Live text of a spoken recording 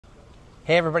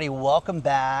Hey everybody, welcome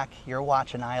back. You're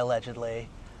watching iAllegedly,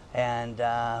 and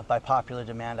by popular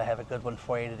demand I have a good one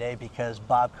for you today because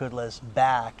Bob Kudla is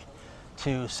back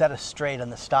to set us straight on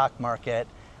the stock market,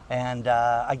 and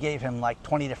I gave him like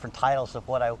 20 different titles of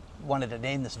what I wanted to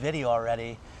name this video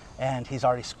already, and he's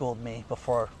already schooled me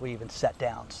before we even sat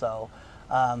down. So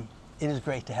it is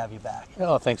great to have you back.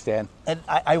 Oh, thanks, Dan. And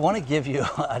I want to give you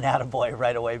an attaboy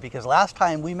right away because last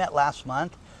time we met last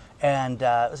month, and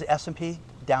was it S&P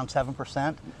down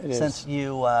 7% since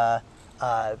you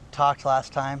talked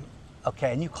last time?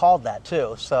 Okay, and you called that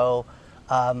too. So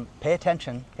pay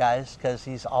attention, guys, because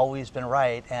he's always been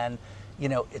right. And you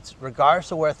know, it's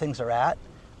regardless of where things are at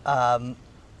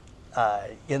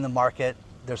in the market.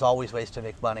 There's always ways to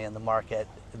make money in the market.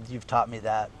 You've taught me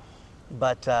that.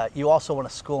 But you also want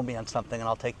to school me on something, and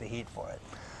I'll take the heat for it.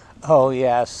 Oh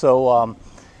yeah. So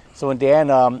when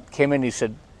Dan came in,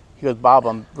 he goes, Bob,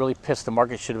 I'm really pissed. The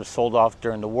market should have sold off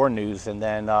during the war news. And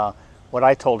then what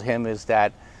I told him is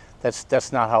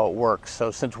that's not how it works.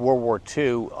 So since World War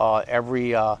II,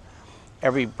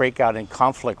 every breakout in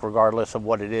conflict, regardless of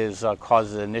what it is,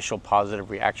 causes an initial positive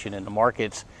reaction in the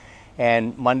markets.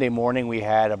 And Monday morning we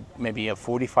had maybe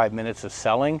 45 minutes of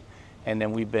selling, and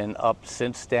then we've been up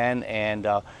since then. And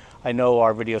I know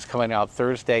our video is coming out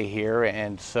Thursday here,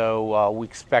 and so we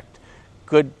expect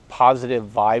good positive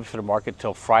vibes for the market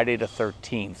till Friday the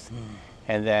 13th.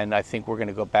 And then I think we're going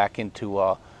to go back into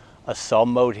a sell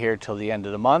mode here till the end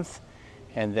of the month.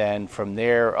 And then from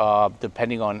there,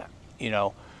 depending on, you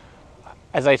know,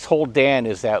 as I told Dan,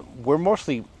 is that we're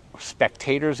mostly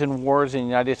spectators in wars in the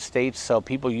United States, so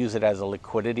people use it as a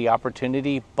liquidity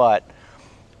opportunity. But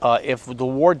if the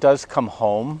war does come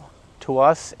home to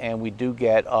us and we do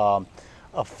get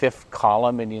a fifth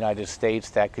column in the United States,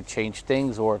 that could change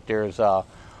things, or if there's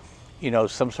you know,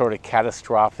 some sort of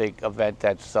catastrophic event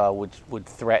that's would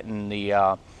threaten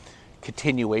the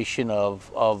continuation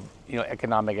of you know,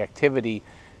 economic activity,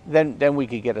 then we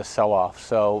could get a sell-off.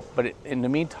 So, but in the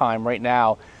meantime, right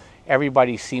now,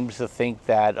 everybody seems to think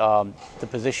that the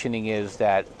positioning is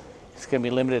that it's going to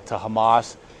be limited to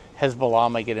Hamas.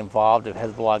 Hezbollah might get involved. If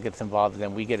Hezbollah gets involved,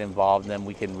 then we get involved, and then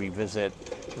we can revisit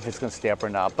if it's going to stay up or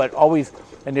not. But always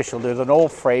initial. There's an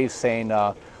old phrase saying,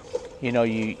 you know,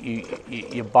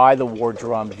 you buy the war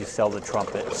drums, you sell the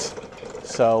trumpets.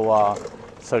 So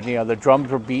you know, the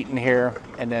drums were beaten here,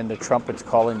 and then the trumpets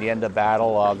calling the end of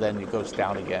battle. Then it goes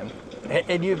down again.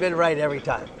 And you've been right every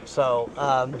time. So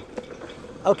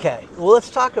okay, well, let's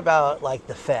talk about like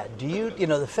the Fed. You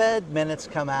know, the Fed minutes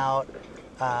come out.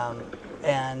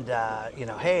 And you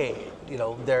know, hey, you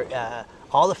know, they're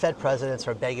all the Fed presidents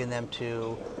are begging them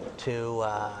to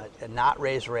not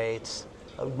raise rates.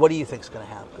 What do you think is going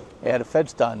to happen? Yeah, the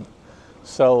Fed's done.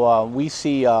 So we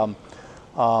see.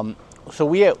 So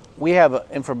we have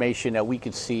information that we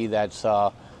could see that's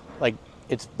like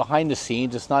it's behind the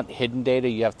scenes. It's not hidden data.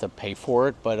 You have to pay for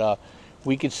it, but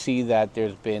we could see that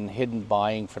there's been hidden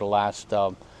buying for the last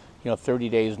you know, 30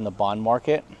 days in the bond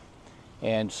market,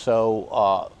 and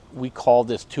so. We called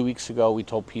this 2 weeks ago. We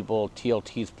told people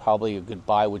TLT is probably a good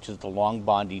buy, which is the long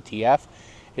bond ETF.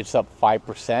 It's up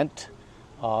 5%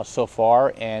 so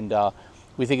far, and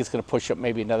we think it's going to push up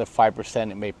maybe another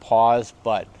 5%. It may pause,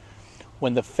 but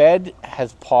when the Fed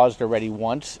has paused already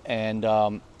once, and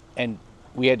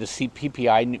we had to see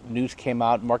PPI news came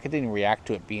out, market didn't react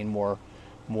to it being more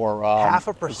 0.5%.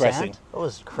 Aggressive. That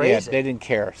was crazy. Yeah, they didn't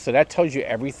care. So that tells you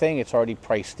everything. It's already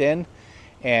priced in,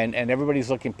 and everybody's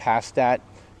looking past that.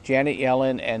 Janet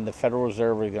Yellen and the Federal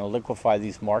Reserve are going to liquefy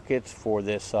these markets for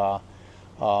this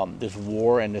this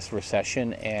war and this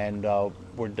recession, and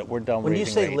we're done. When you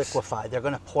say rates. liquefy, they're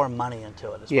going to pour money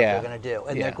into it. Is what they're going to do,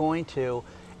 and they're going to.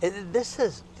 This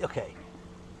is okay.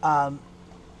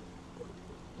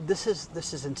 This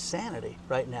is insanity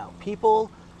right now. People,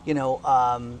 you know,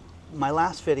 my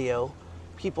last video,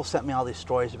 people sent me all these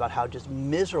stories about how just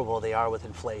miserable they are with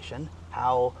inflation,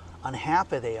 how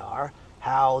unhappy they are.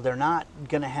 How they're not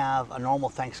going to have a normal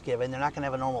Thanksgiving, they're not going to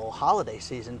have a normal holiday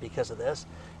season because of this,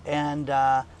 and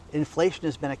inflation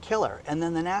has been a killer. And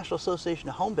then the National Association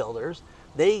of Home Builders,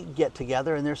 they get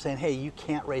together and they're saying, hey, you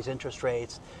can't raise interest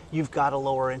rates, you've got to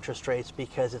lower interest rates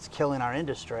because it's killing our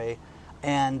industry.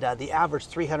 And the average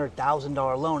 $300,000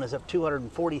 loan is up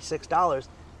 $246.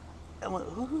 And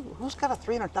who's got a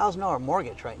 $300,000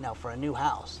 mortgage right now for a new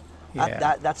house?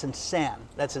 Yeah. That's insane.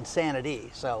 That's insanity.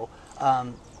 So.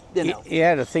 You know.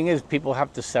 Yeah, the thing is, people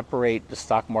have to separate the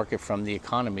stock market from the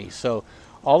economy. So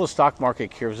all the stock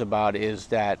market cares about is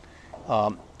that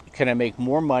can I make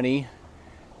more money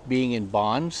being in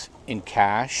bonds, in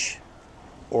cash,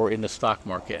 or in the stock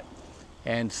market?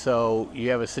 And so you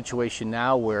have a situation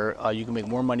now where you can make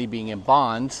more money being in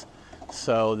bonds,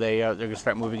 So they're going to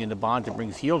start moving into bonds. It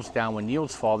brings yields down. When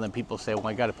yields fall, then people say, well,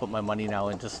 I got to put my money now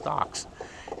into stocks.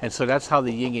 And so that's how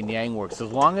the yin and yang works.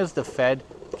 As long as the Fed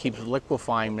keeps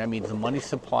liquefying, that means the money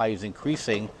supply is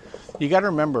increasing. You got to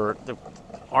remember,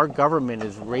 our government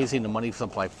is raising the money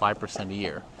supply 5% a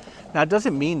year. Now, it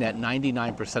doesn't mean that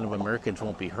 99% of Americans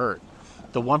won't be hurt.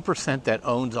 The 1% that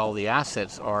owns all the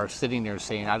assets are sitting there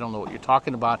saying, I don't know what you're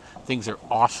talking about. Things are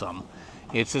awesome.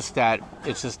 It's just that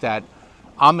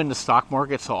I'm in the stock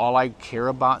market, so all I care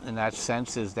about in that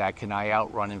sense is that can I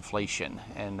outrun inflation?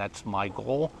 And that's my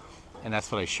goal, and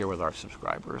that's what I share with our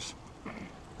subscribers.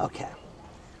 Okay.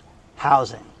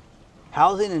 Housing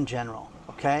in general,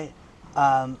 okay?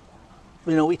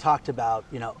 We talked about,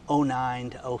 09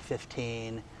 to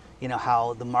 015,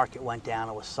 how the market went down,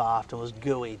 it was soft, it was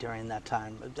gooey during that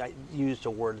time. I used a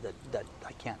word that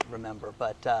I can't remember,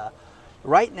 but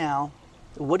right now,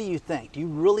 what do you think? Do you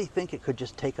really think it could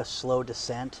just take a slow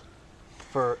descent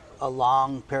for a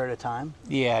long period of time?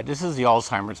 Yeah, this is the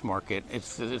Alzheimer's market.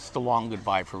 It's the long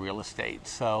goodbye for real estate.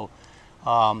 So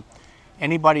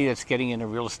anybody that's getting into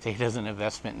real estate as an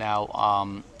investment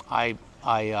now, I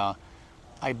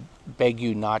beg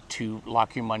you not to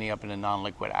lock your money up in a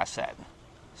non-liquid asset.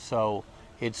 So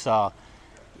it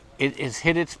has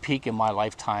hit its peak in my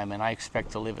lifetime, and I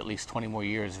expect to live at least 20 more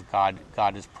years if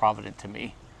God is provident to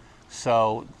me.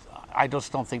 So I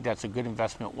just don't think that's a good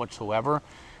investment whatsoever.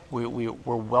 We're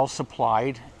well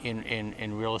supplied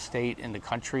in real estate in the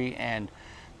country, and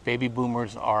baby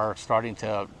boomers are starting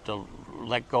to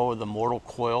let go of the mortal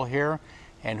coil here.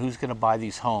 And who's going to buy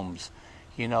these homes?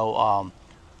 I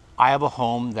have a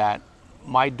home that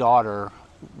my daughter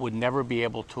would never be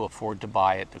able to afford to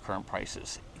buy at the current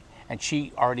prices, and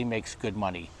she already makes good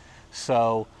money.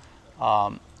 So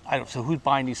so who's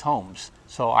buying these homes?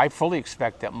 So I fully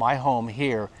expect that my home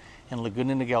here in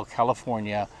Laguna Niguel,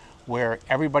 California, where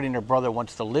everybody and their brother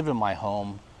wants to live in my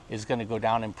home, is going to go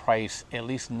down in price, at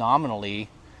least nominally,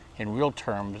 in real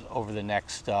terms, over the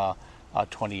next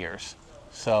 20 years.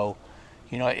 So,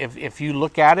 if you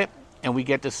look at it and we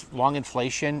get this long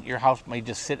inflation, your house may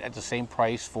just sit at the same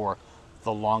price for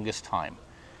the longest time.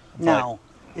 Now,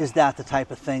 is that the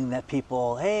type of thing that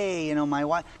people, hey, my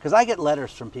wife, because I get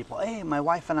letters from people, hey, my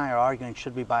wife and I are arguing,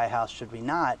 should we buy a house, should we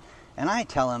not? And I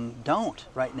tell them, don't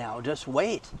right now, just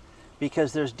wait,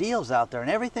 because there's deals out there, and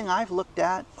everything I've looked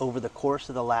at over the course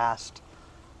of the last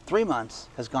 3 months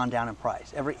has gone down in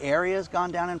price. Every area has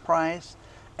gone down in price,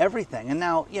 everything. And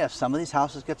now, yes, some of these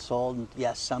houses get sold, and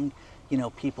yes, some,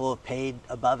 people have paid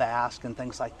above ask and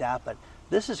things like that, but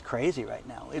this is crazy right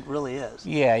now. It really is.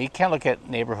 Yeah, you can't look at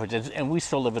neighborhoods, and we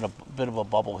still live in a bit of a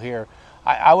bubble here.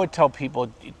 I would tell people,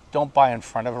 don't buy in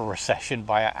front of a recession,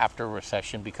 buy after a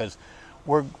recession, because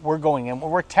we're going in.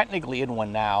 We're technically in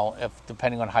one now,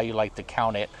 depending on how you like to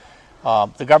count it.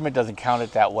 The government doesn't count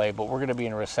it that way, but we're going to be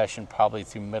in a recession probably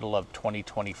through middle of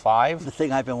 2025. The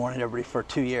thing I've been warning everybody for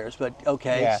 2 years, but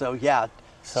okay, yeah. So yeah.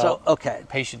 So okay.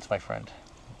 Patience, my friend.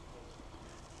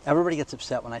 Everybody gets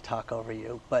upset when I talk over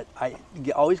you, but I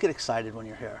always get excited when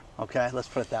you're here, okay? Let's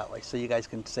put it that way, so you guys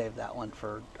can save that one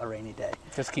for a rainy day.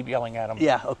 Just keep yelling at them.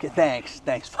 Yeah, okay, thanks.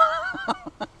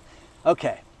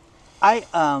 Okay.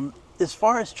 As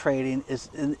far as trading,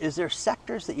 is there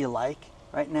sectors that you like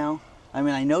right now? I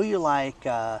mean, I know you like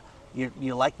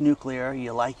you like nuclear,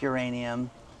 you like uranium.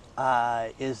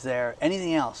 Is there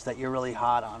anything else that you're really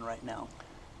hot on right now?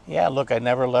 Yeah, look, I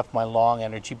never left my long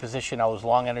energy position. I was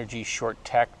long energy, short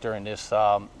tech during this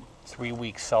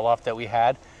 3-week sell-off that we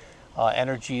had.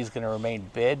 Energy is going to remain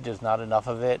bid. There's not enough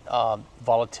of it.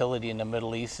 Volatility in the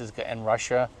Middle East and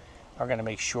Russia are going to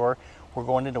make sure. We're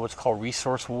going into what's called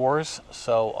resource wars.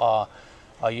 So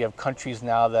you have countries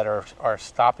now that are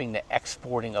stopping the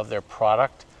exporting of their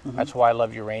product. Mm-hmm. That's why I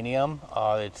love uranium.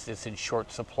 It's in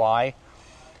short supply.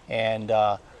 And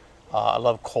I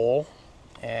love coal.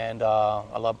 And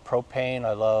I love propane.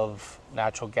 I love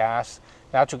natural gas.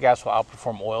 Natural gas will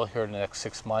outperform oil here in the next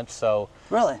 6 months. So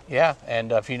really, yeah.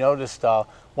 And if you noticed,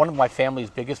 one of my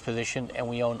family's biggest position, and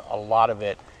we own a lot of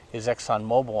it, is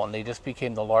ExxonMobil, and they just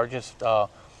became the largest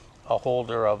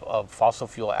holder of fossil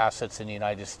fuel assets in the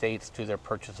United States through their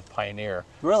purchase of Pioneer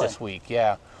this week.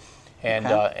 Yeah, and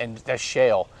and that's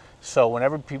shale. So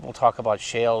whenever people talk about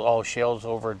shale, oh, shale's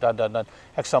over, done.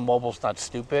 ExxonMobil's not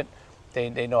stupid.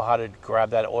 They know how to grab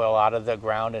that oil out of the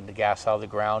ground and the gas out of the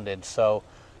ground, and so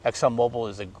ExxonMobil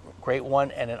is a great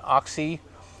one. And an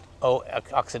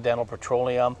Occidental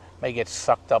Petroleum may get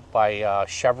sucked up by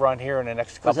Chevron here in the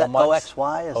next couple of months.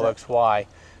 OXY? OXY.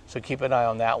 So keep an eye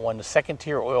on that one. The second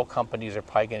tier oil companies are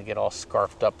probably going to get all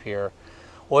scarfed up here.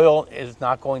 Oil is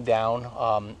not going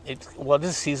down. This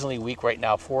is seasonally weak right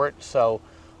now for it. So,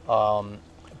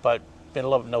 but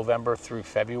middle of November through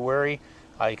February.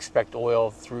 I expect oil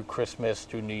through Christmas,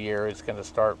 through New Year, is going to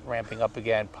start ramping up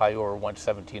again, probably over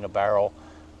 117 a barrel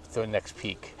through the next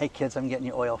peak. Hey kids, I'm getting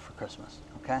you oil for Christmas,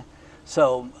 okay?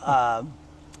 So,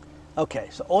 okay,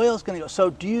 so oil's going to go. So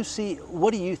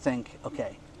what do you think,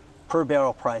 okay, per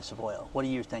barrel price of oil, what do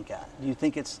you think at? Do you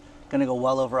think it's going to go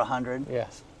well over 100?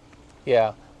 Yes.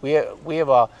 Yeah. We have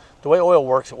the way oil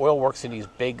works in these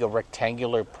big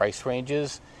rectangular price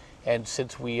ranges. And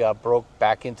since we broke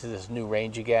back into this new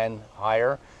range again,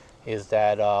 higher, is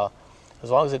that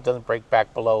as long as it doesn't break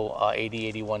back below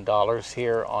 $80, $81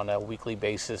 here on a weekly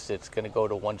basis, it's going to go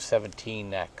to 117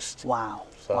 next. Wow.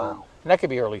 So, wow. And that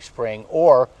could be early spring,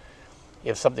 or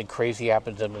if something crazy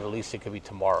happens in the Middle East, it could be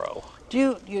tomorrow.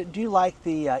 Do you like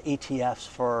the ETFs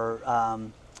for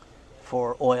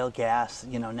oil, gas,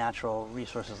 natural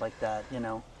resources like that,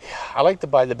 I like to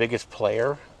buy the biggest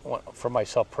player. For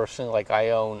myself personally, like I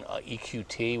own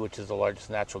EQT, which is the largest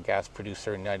natural gas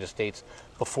producer in the United States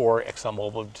before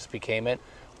ExxonMobil just became it.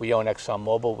 We own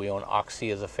ExxonMobil, we own Oxy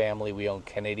as a family, we own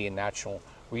Canadian Natural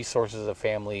Resources as a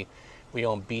family, we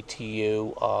own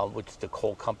BTU, which is the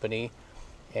coal company,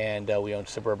 and we own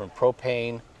Suburban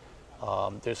Propane.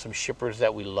 There's some shippers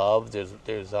that we love.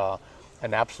 There's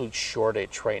an absolute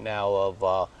shortage right now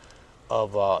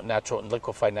of natural and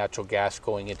liquefied natural gas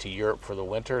going into Europe for the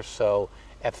winter. So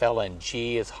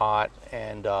FLNG is hot,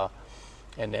 and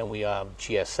then we have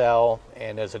GSL,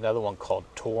 and there's another one called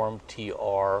TORM,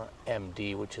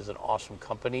 TRMD, which is an awesome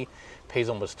company, pays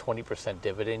almost 20%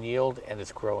 dividend yield, and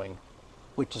it's growing.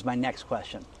 Which is my next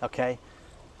question, okay?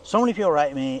 So many people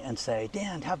write me and say,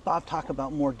 Dan, have Bob talk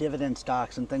about more dividend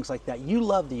stocks and things like that. You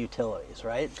love the utilities,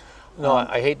 right? No,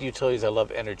 I hate utilities. I love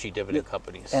energy dividend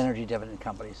companies. Energy dividend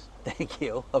companies. Thank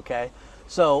you. Okay.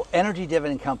 So energy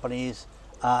dividend companies,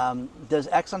 does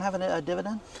Exxon have a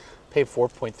dividend? Pay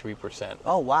 4.3%.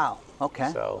 Oh, wow.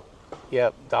 Okay. So,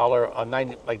 yeah,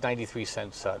 like 93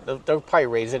 cents. They'll probably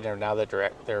raise it now that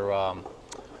their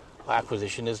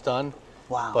acquisition is done.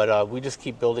 Wow. But we just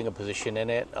keep building a position in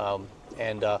it.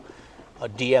 And a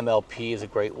DMLP is a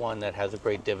great one that has a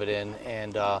great dividend.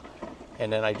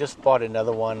 And then I just bought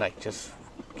another one. I just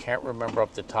can't remember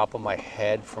off the top of my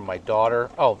head from my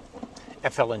daughter. Oh,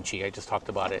 FLNG. I just talked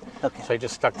about it. Okay. So I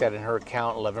just stuck that in her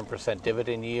account, 11%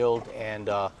 dividend yield, and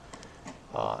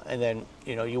then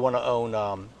you want to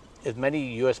own as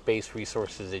many U.S.-based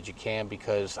resources as you can,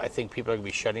 because I think people are going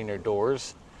to be shutting their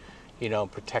doors,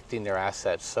 protecting their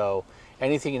assets. So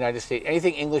anything United States,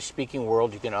 anything English-speaking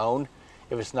world you can own.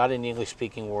 If it's not in the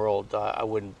English-speaking world, I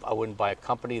wouldn't buy a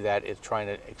company that is trying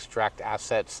to extract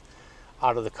assets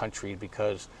out of the country,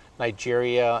 because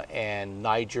Nigeria and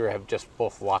Niger have just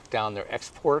both locked down their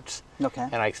exports. Okay.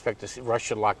 And I expect to see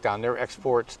Russia lock down their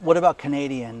exports. What about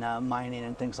Canadian mining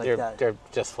and things like that? They're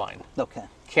just fine. Okay.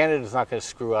 Canada's not going to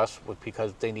screw us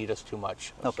because they need us too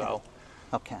much. Okay. So.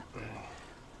 Okay.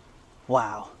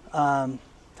 Wow. You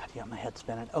got my head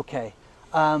spinning. Okay.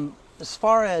 As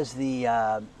far as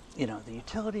the the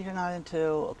utility you're not into,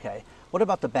 okay. What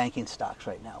about the banking stocks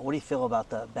right now? What do you feel about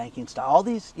the banking stock? All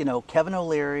these, Kevin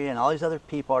O'Leary and all these other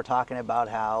people are talking about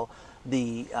how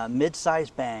the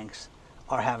mid-sized banks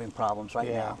are having problems right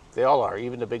now. Yeah, they all are,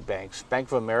 even the big banks. Bank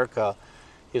of America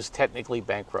is technically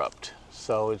bankrupt.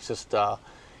 So it's just, that's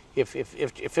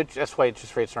why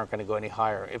interest rates aren't going to go any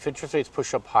higher. If interest rates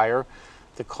push up higher,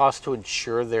 the cost to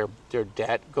insure their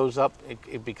debt goes up.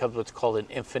 It becomes what's called an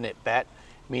infinite bet,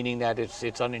 meaning that it's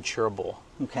uninsurable.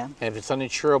 Okay. And if it's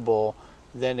uninsurable,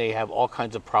 then they have all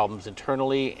kinds of problems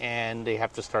internally, and they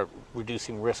have to start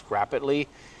reducing risk rapidly.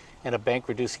 And a bank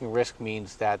reducing risk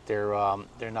means that they're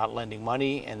not lending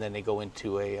money, and then they go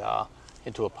into a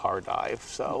power dive.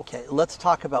 So okay, let's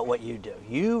talk about what you do.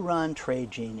 You run Trade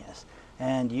Genius,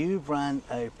 and you've run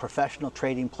a professional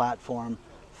trading platform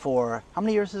for how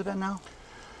many years has it been now?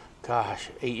 Gosh,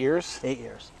 8 years. 8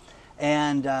 years.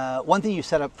 And one thing you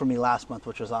set up for me last month,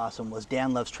 which was awesome, was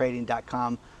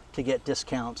danlovestrading.com to get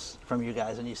discounts from you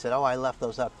guys. And you said, oh, I left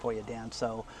those up for you, Dan.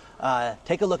 So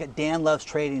take a look at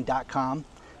danlovestrading.com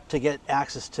to get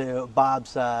access to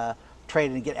Bob's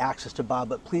trading and get access to Bob.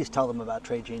 But please tell them about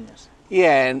Trade Genius.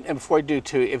 Yeah, and before I do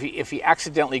too, if you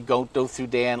accidentally go through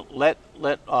Dan, let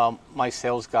my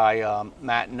sales guy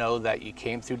Matt know that you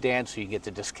came through Dan, so you get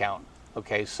the discount.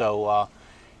 Okay, so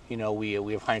we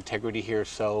have high integrity here.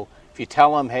 So if you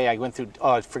tell him, hey, I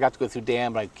forgot to go through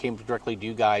Dan, but I came directly to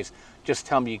you guys, just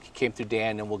tell me you came through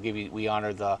Dan, and we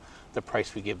honor the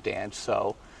price we give Dan.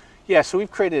 So, Yeah, so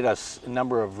we've created a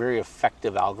number of very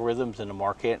effective algorithms in the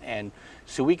market, and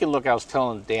so we can look, I was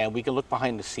telling Dan, we can look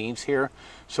behind the scenes here.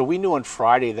 So we knew on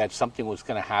Friday that something was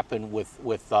going to happen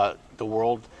with the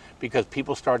world, because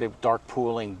people started dark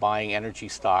pooling, buying energy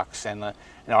stocks, and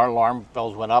our alarm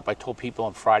bells went up. I told people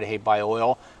on Friday, hey, buy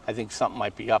oil. I think something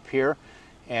might be up here.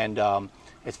 And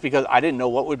it's because I didn't know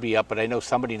what would be up, but I know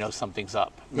somebody knows something's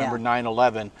up. Remember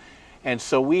 9/11? And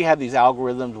so we have these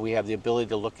algorithms. We have the ability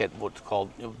to look at what's called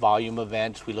volume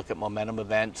events. We look at momentum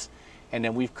events. And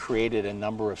then we've created a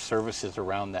number of services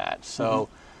around that. So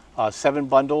 7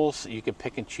 bundles, you can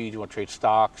pick and choose. You want to trade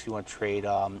stocks, you want to trade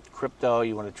crypto,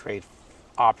 you want to trade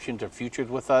options or futures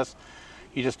with us.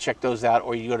 You just check those out,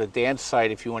 or you go to Dan's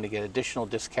site if you want to get additional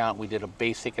discount. We did a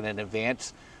basic and an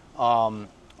advanced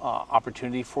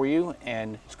opportunity for you,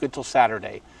 and it's good till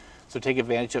Saturday. So take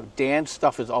advantage of Dan's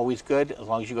stuff. Is always good as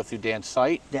long as you go through Dan's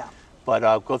site. Yeah. But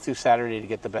go through Saturday to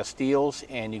get the best deals,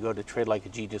 and you go to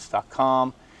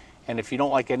tradelikeagenius.com. And if you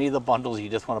don't like any of the bundles, you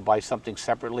just want to buy something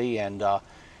separately, and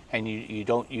you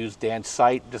don't use Dan's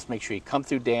site, just make sure you come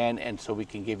through Dan, and so we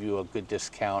can give you a good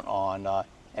discount on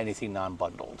anything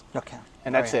non-bundled. Okay.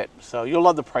 And that's it. So you'll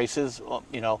love the prices.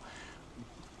 You know,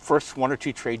 first 1 or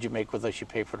 2 trades you make with us, you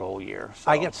pay for the whole year.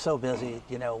 So. I get so busy,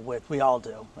 you know, we all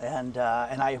do, and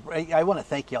I want to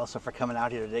thank you also for coming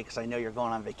out here today, because I know you're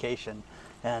going on vacation,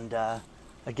 and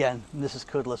again, Mrs.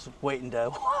 Kudla's waiting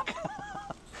to walk.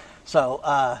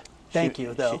 So thank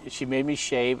you, though. She made me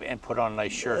shave and put on a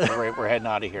nice shirt. We're heading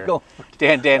out of here.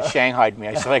 Dan Shanghaied me.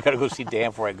 I said I got to go see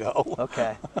Dan before I go.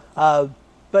 Okay,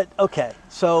 but okay.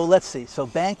 So let's see. So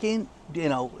banking, you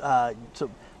know, so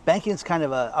banking's kind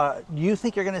of a. Do you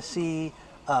think you're going to see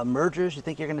mergers? You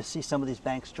think you're going to see some of these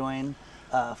banks join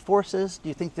forces? Do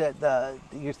you think that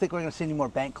we're going to see any more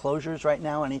bank closures right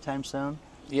now, anytime soon?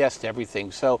 Yes, to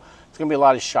everything. So it's going to be a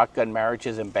lot of shotgun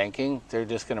marriages in banking. They're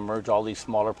just going to merge all these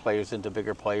smaller players into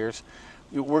bigger players.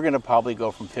 We're going to probably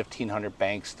go from 1,500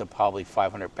 banks to probably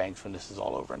 500 banks when this is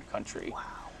all over in the country. Wow.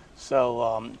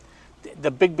 So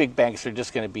the big banks are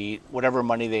just going to be whatever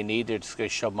money they need. They're just going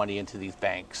to shove money into these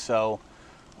banks. So,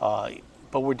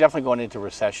 but we're definitely going into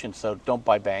recession. So don't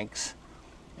buy banks.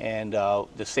 And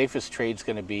the safest trade is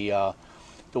going to be the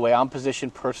way I'm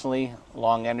positioned personally: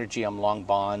 long energy, I'm long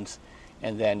bonds.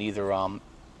 And then either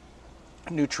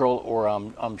neutral or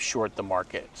I'm short the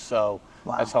market. So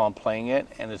that's how I'm playing it,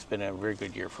 and it's been a very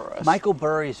good year for us. Michael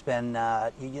Burry's been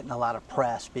getting a lot of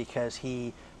press because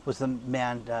he was the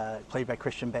man played by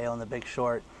Christian Bale in The Big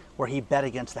Short, where he bet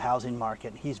against the housing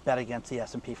market. He's bet against the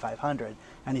S&P 500,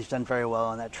 and he's done very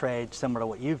well in that trade, similar to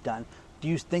what you've done. Do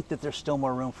you think that there's still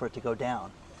more room for it to go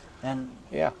down? And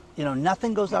yeah, you know,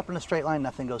 nothing goes up in a straight line,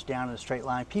 nothing goes down in a straight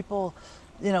line. People.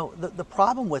 You know, the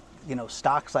problem with, you know,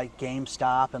 stocks like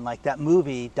GameStop and like that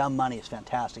movie, Dumb Money, is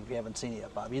fantastic if you haven't seen it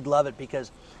yet, Bob. You'd love it because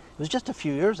it was just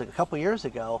a couple years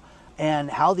ago,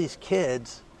 and how these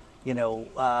kids, you know,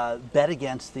 bet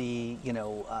against the, you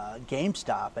know,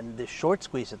 GameStop, and the short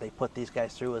squeeze that they put these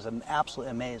guys through was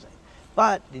absolutely amazing.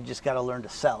 But you just got to learn to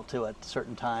sell too at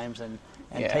certain times and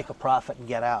take a profit and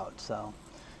get out. So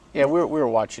yeah, we were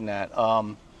watching that.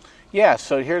 Yeah,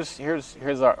 so here's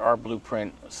our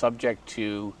blueprint, subject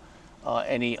to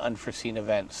any unforeseen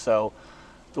events. So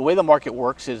the way the market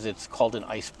works is it's called an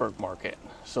iceberg market.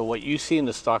 So what you see in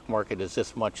the stock market is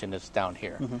this much, and it's down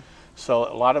here. So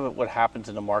a lot of it, what happens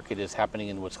in the market is happening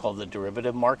in what's called the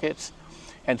derivative markets.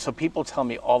 And so people tell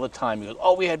me all the time, you go,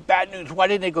 oh, we had bad news, why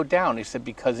didn't it go down? They said,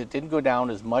 because it didn't go down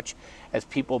as much as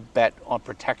people bet on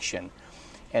protection.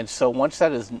 And so once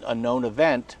that is a known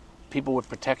event, people with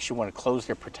protection want to close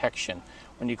their protection.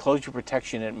 When you close your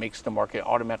protection, it makes the market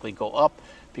automatically go up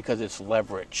because it's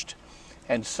leveraged.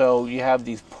 And so you have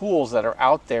these pools that are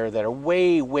out there that are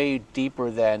way, way deeper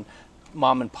than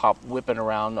mom and pop whipping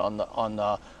around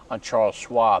on Charles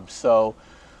Schwab. So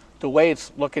the way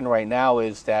it's looking right now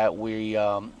is that we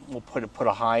will put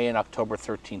a high in October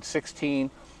 13, 16.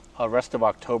 Rest of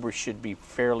October should be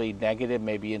fairly negative,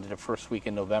 maybe into the first week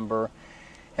in November.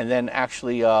 And then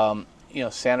actually, you know,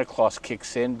 Santa Claus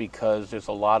kicks in because there's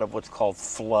a lot of what's called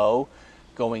flow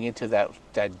going into that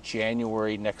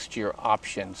January next year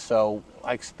option. So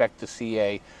I expect to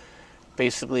see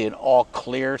basically an all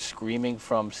clear screaming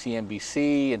from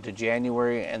CNBC into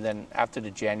January, and then after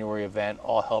the January event,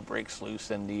 all hell breaks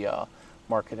loose in the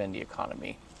market and the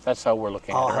economy. That's how we're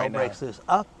looking at it right now. All hell breaks loose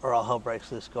up, or all hell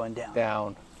breaks loose going down?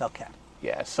 Down. Okay.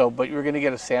 Yeah, so, but you're going to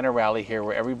get a Santa rally here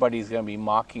where everybody's going to be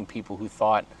mocking people who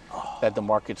thought that the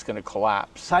market's going to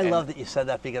collapse. So I love that you said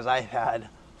that, because I've had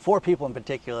 4 people in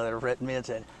particular that have written me and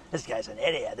said, this guy's an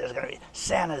idiot. There's going to be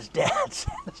Santa's dead.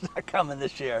 Santa's not coming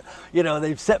this year. You know,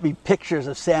 they've sent me pictures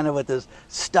of Santa with his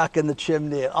stuck in the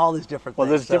chimney and all these different Well,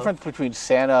 things. there's a difference between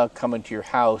Santa coming to your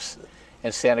house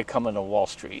and Santa coming to Wall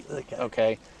Street.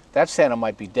 Okay? That Santa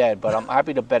might be dead, but I'm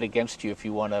happy to bet against you if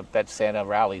you want to bet Santa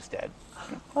Rally's dead.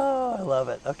 Oh, I love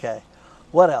it. Okay.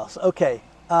 What else? Okay.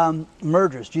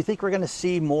 Mergers. Do you think we're going to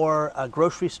see more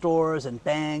grocery stores and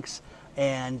banks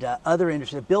and other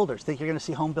industries, builders? Think you're going to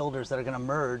see home builders that are going to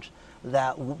merge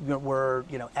that were,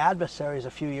 you know, adversaries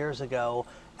a few years ago?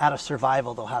 Out of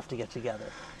survival, they'll have to get together.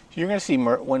 You're going to see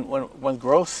when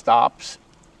growth stops,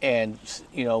 and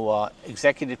you know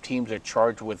executive teams are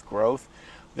charged with growth,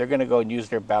 they're going to go and use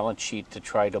their balance sheet to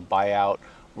try to buy out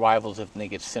rivals if they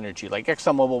get synergy. Like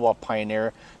ExxonMobil bought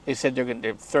Pioneer. They said they're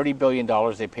 $30 billion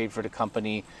they paid for the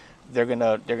company. They're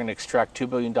gonna extract $2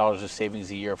 billion of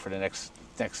savings a year for the next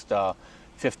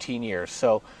 15 years.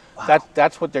 So wow.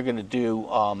 That's what they're going to do.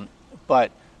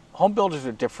 But home builders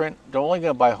are different. They're only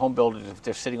going to buy home builders if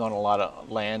they're sitting on a lot of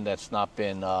land that's not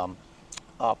been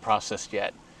processed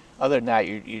yet. Other than that,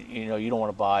 you know, you don't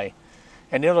want to buy.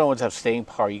 And the other ones have staying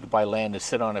power. You can buy land and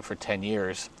sit on it for 10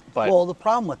 years. But well, the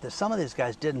problem with this, some of these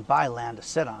guys didn't buy land to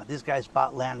sit on it. These guys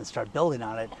bought land and started building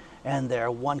on it, and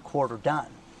they're 1/4 done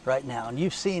right now. And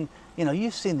you've seen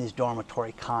these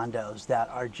dormitory condos that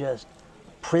are just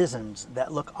prisons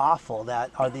that look awful,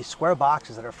 that are these square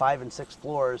boxes that are 5 and 6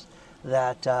 floors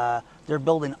that they're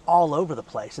building all over the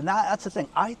place. And that's the thing.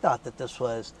 I thought that this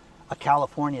was a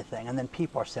California thing, and then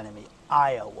people are sending me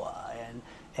Iowa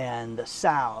and the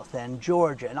South and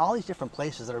Georgia and all these different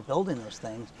places that are building those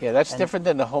things. Yeah, that's different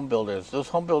than the home builders. Those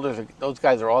home builders, those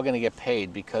guys are all going to get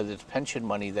paid because it's pension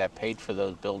money that paid for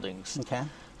those buildings. Okay.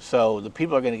 So the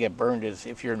people are going to get burned is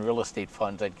if you're in real estate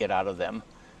funds, I'd get out of them,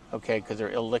 okay, because they're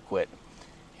illiquid.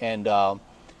 And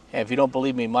if you don't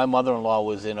believe me, my mother-in-law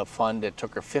was in a fund that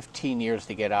took her 15 years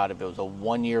to get out of. It was a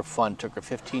 1-year fund, took her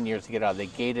 15 years to get out. They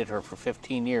gated her for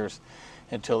 15 years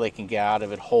until they can get out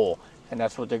of it whole. And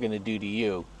that's what they're going to do to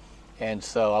you. And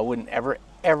so I wouldn't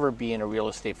ever be in a real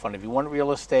estate fund. If you want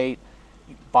real estate,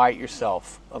 buy it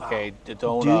yourself, okay?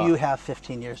 Wow. Do you have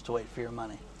 15 years to wait for your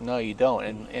money? No, you don't.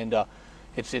 And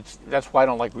it's that's why I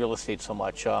don't like real estate so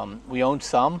much. We own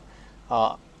some.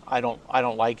 I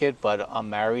don't like it, but I'm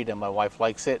married and my wife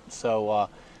likes it, so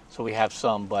we have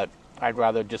some. But I'd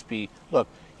rather just be, look,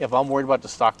 if I'm worried about the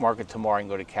stock market tomorrow, I can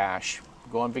go to cash,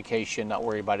 go on vacation, not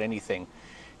worry about anything.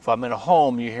 If I'm in a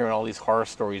home, you're hearing all these horror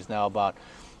stories now about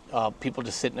people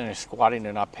just sitting there squatting,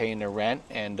 they're not paying their rent,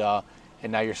 and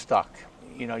now you're stuck.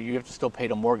 You know, you have to still pay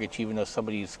the mortgage even though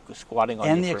somebody's squatting on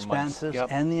and you the for months. expenses, yep.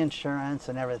 and the insurance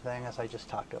and everything, as I just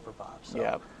talked over Bob. So,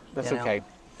 yeah, that's okay.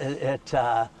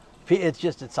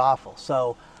 It's awful.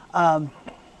 So,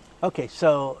 okay,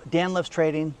 so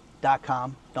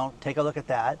danlovestrating.com. Don't take a look at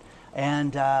that.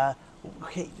 And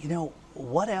okay, you know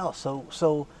what else?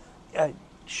 So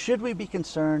should we be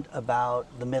concerned about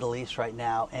the Middle East right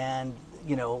now and,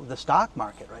 you know, the stock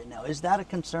market right now? Is that a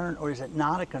concern or is it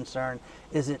not a concern?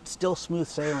 Is it still smooth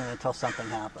sailing until something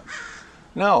happens?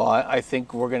 No, I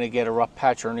think we're going to get a rough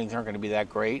patch. Earnings aren't going to be that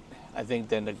great. I think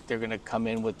then they're going to come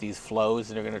in with these flows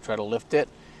and they're going to try to lift it.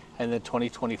 And then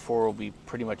 2024 will be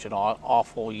pretty much an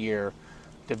awful year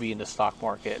to be in the stock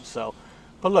market. So,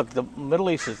 but look, the Middle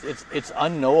East it's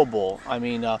unknowable. I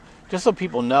mean, just so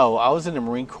people know, I was in the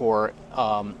Marine Corps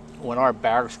when our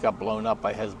barracks got blown up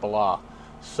by Hezbollah.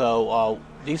 So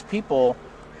these people,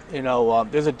 you know,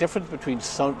 there's a difference between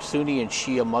Sunni and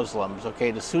Shia Muslims.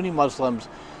 Okay, the Sunni Muslims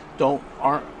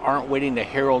aren't waiting to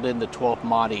herald in the 12th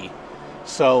Mahdi.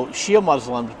 So Shia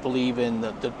Muslims believe in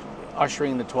the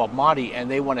ushering the 12th Mahdi, and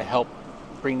they want to help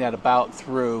bring that about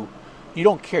through. You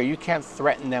don't care. You can't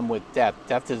threaten them with death.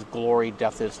 Death is glory.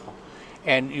 Death is,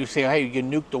 and you say, hey, you can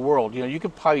nuke the world. You know, you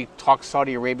could probably talk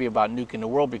Saudi Arabia about nuking the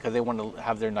world because they want to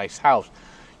have their nice house.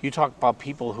 You talk about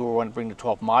people who want to bring the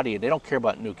 12th Mahdi, and they don't care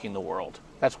about nuking the world.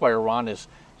 That's why Iran is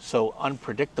so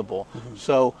unpredictable. Mm-hmm.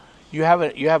 So you have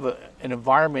an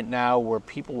environment now where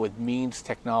people with means,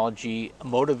 technology,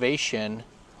 motivation,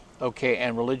 okay,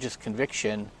 and religious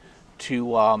conviction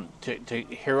to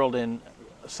herald in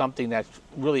something that's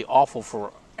really awful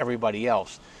for everybody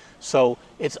else. So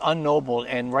it's unknowable,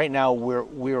 and right now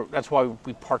we're that's why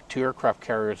we parked 2 aircraft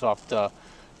carriers off the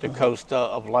coast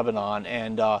of Lebanon,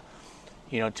 and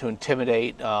you know, to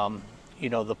intimidate you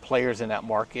know, the players in that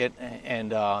market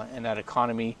and that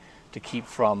economy, to keep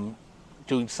from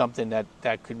doing something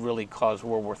that could really cause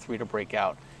World War III to break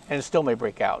out, and it still may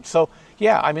break out. So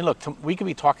yeah, I mean, look, we could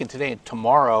be talking today, and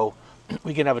tomorrow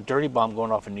we can have a dirty bomb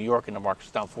going off in New York and the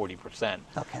market's down 40%.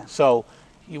 Okay. So,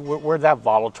 we're that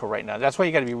volatile right now. That's why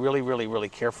you got to be really, really, really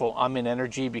careful. I'm in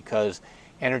energy because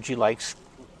energy likes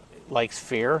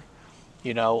fear,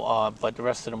 you know, but the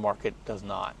rest of the market does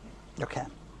not. Okay.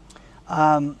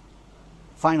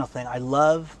 Final thing, I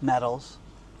love metals,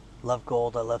 love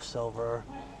gold, I love silver.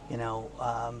 You know,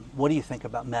 what do you think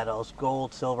about metals?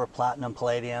 Gold, silver, platinum,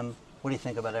 palladium. What do you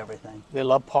think about everything? They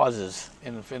love pauses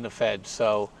in the Fed.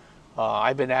 So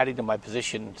I've been adding to my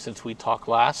position since we talked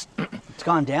last. It's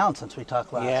gone down since we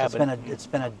talked last. Yeah, it's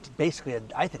been basically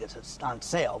I think it's on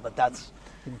sale, but that's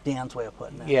Dan's way of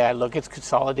putting it. Yeah, look, it's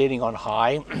consolidating on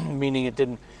high, meaning it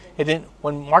didn't.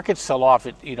 When markets sell off,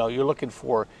 you know, you're looking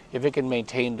for if it can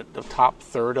maintain the top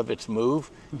third of its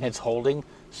move and it's holding.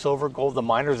 Silver, gold, the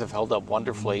miners have held up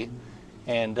wonderfully,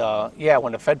 and yeah,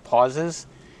 when the Fed pauses,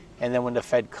 and then when the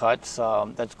Fed cuts,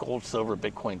 that's gold, silver,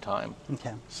 Bitcoin time.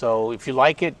 Okay. So if you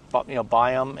like it, you know,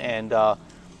 buy them and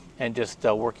just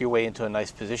work your way into a nice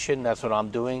position. That's what I'm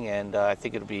doing, and I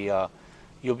think it'll be.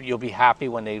 You'll be happy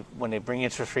when they bring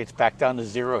interest rates back down to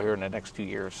zero here in the next 2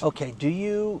 years. Okay.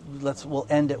 We'll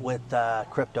end it with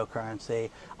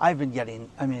cryptocurrency. I've been getting.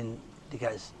 I mean, you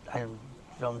guys, I haven't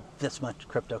found this much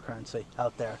cryptocurrency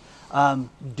out there.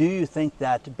 Do you think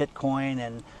that Bitcoin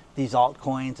and these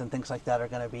altcoins and things like that are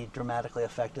going to be dramatically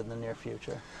affected in the near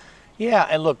future? Yeah,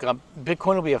 and look,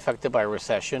 Bitcoin will be affected by a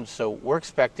recession, so we're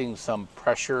expecting some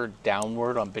pressure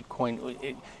downward on Bitcoin.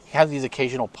 It has these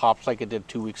occasional pops like it did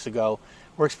 2 weeks ago.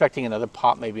 We're expecting another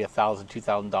pop, maybe $1,000,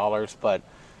 $2,000, but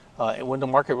when the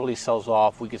market really sells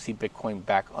off, we could see Bitcoin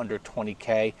back under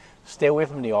 20K. Stay away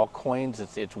from the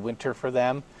altcoins, it's winter for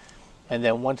them. And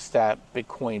then once that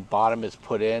Bitcoin bottom is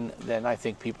put in, then I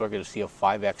think people are going to see a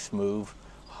 5x move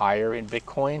higher in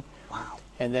Bitcoin. Wow.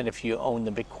 And then if you own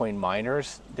the Bitcoin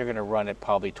miners, they're going to run at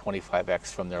probably 25x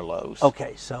from their lows.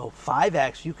 Okay, so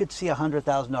 5x, you could see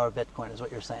 $100,000 Bitcoin is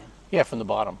what you're saying? Yeah, from the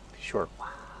bottom, sure. Wow.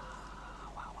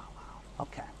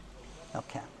 Okay.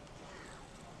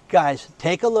 Guys,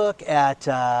 take a look at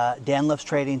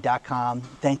danlovestrading.com.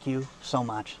 Thank you so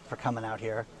much for coming out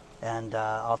here. And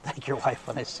I'll thank your wife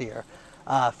when I see her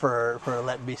for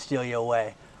letting me steal you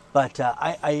away. But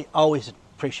I always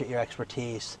appreciate your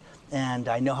expertise, and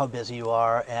I know how busy you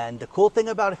are. And the cool thing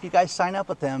about if you guys sign up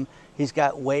with him, he's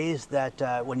got ways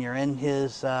that when you're in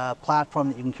his platform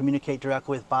that you can communicate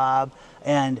directly with Bob.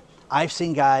 And I've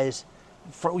seen guys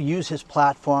use his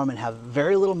platform and have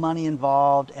very little money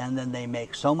involved, and then they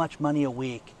make so much money a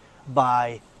week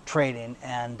by trading.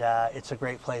 And it's a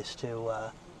great place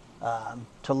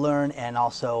to learn, and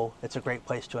also it's a great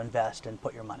place to invest and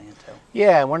put your money into.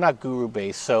 Yeah, and we're not guru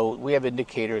based, so we have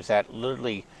indicators that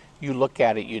literally you look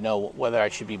at it, you know whether I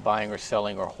should be buying or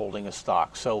selling or holding a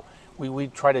stock. So we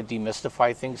try to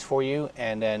demystify things for you,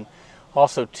 and then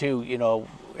also too, you know,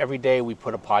 every day we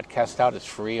put a podcast out. It's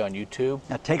free on YouTube.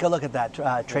 Now take a look at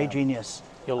that, Trade Genius.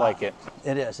 You'll like it.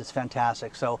 It is. It's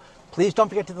fantastic. So please don't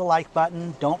forget to hit the like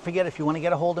button. Don't forget, if you want to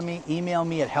get a hold of me, email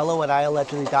me at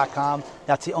hello@iAllegedly.com.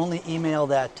 That's the only email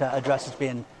that address is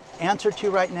being answered to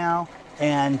right now.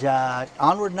 And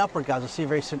onward and upward, guys. We'll see you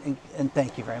very soon. And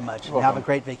thank you very much. And have a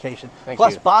great vacation.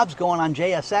 Plus, Bob's going on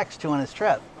JSX too on his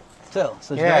trip, too.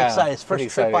 So he's very excited. His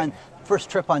first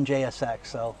trip on JSX.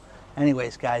 So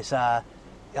anyways, guys,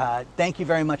 thank you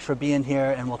very much for being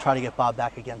here, and we'll try to get Bob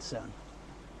back again soon.